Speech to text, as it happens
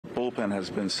bullpen has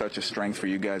been such a strength for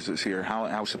you guys this year.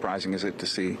 How surprising is it to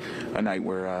see a night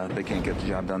where they can't get the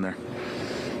job done there?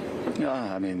 Yeah,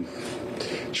 I mean,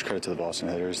 just credit to the Boston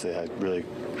hitters. They had really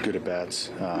good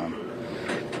at-bats.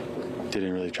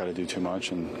 Didn't really try to do too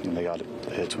much, and they got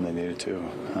hits when they needed to.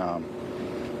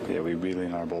 Yeah, we really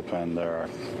in our bullpen.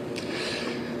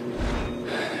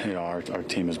 Our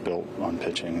team is built on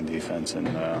pitching and defense, and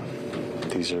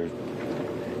these are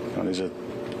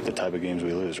the type of games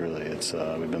we lose. Really, you just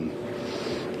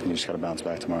got to bounce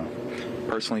back tomorrow.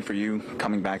 Personally, for you,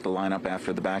 coming back to the lineup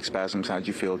after the back spasms, how'd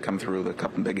you feel come through with a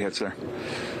couple big hits there?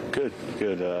 Good.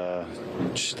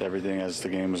 Just everything as the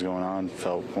game was going on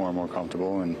felt more and more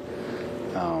comfortable, and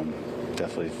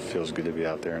definitely feels good to be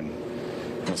out there in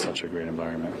such a great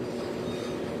environment.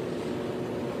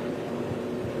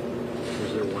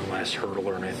 Was there one last hurdle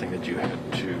or anything that you had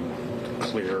to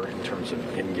clear in terms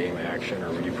of in-game action,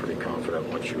 or were you pretty confident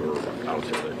once you were out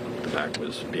there that the back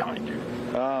was behind you?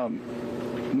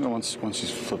 Once you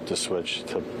flip the switch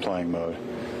to playing mode,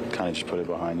 kind of just put it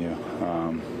behind you.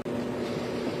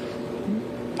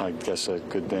 I guess a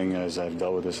good thing is I've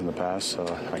dealt with this in the past, so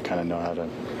I kind of know how to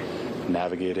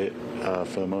navigate it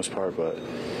for the most part. But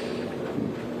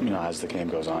as the game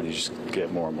goes on, you just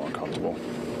get more and more comfortable.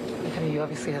 I mean, you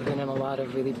obviously have been in a lot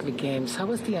of really big games. How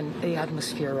was the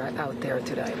atmosphere out there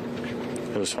today?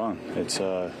 It was fun. It's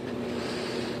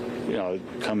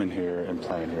coming here and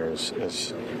playing here is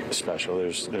special.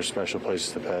 There's special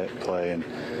places to play, and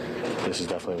this is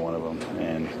definitely one of them.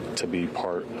 And to be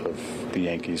part of the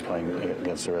Yankees playing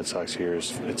against the Red Sox here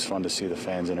it's fun to see the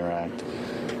fans interact,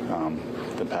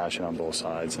 the passion on both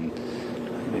sides, and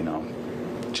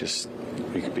just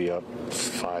we could be up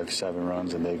 5-7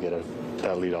 runs and they get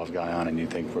that leadoff guy on, and you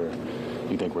think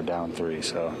we're down 3.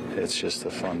 So it's just a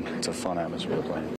fun atmosphere to play in.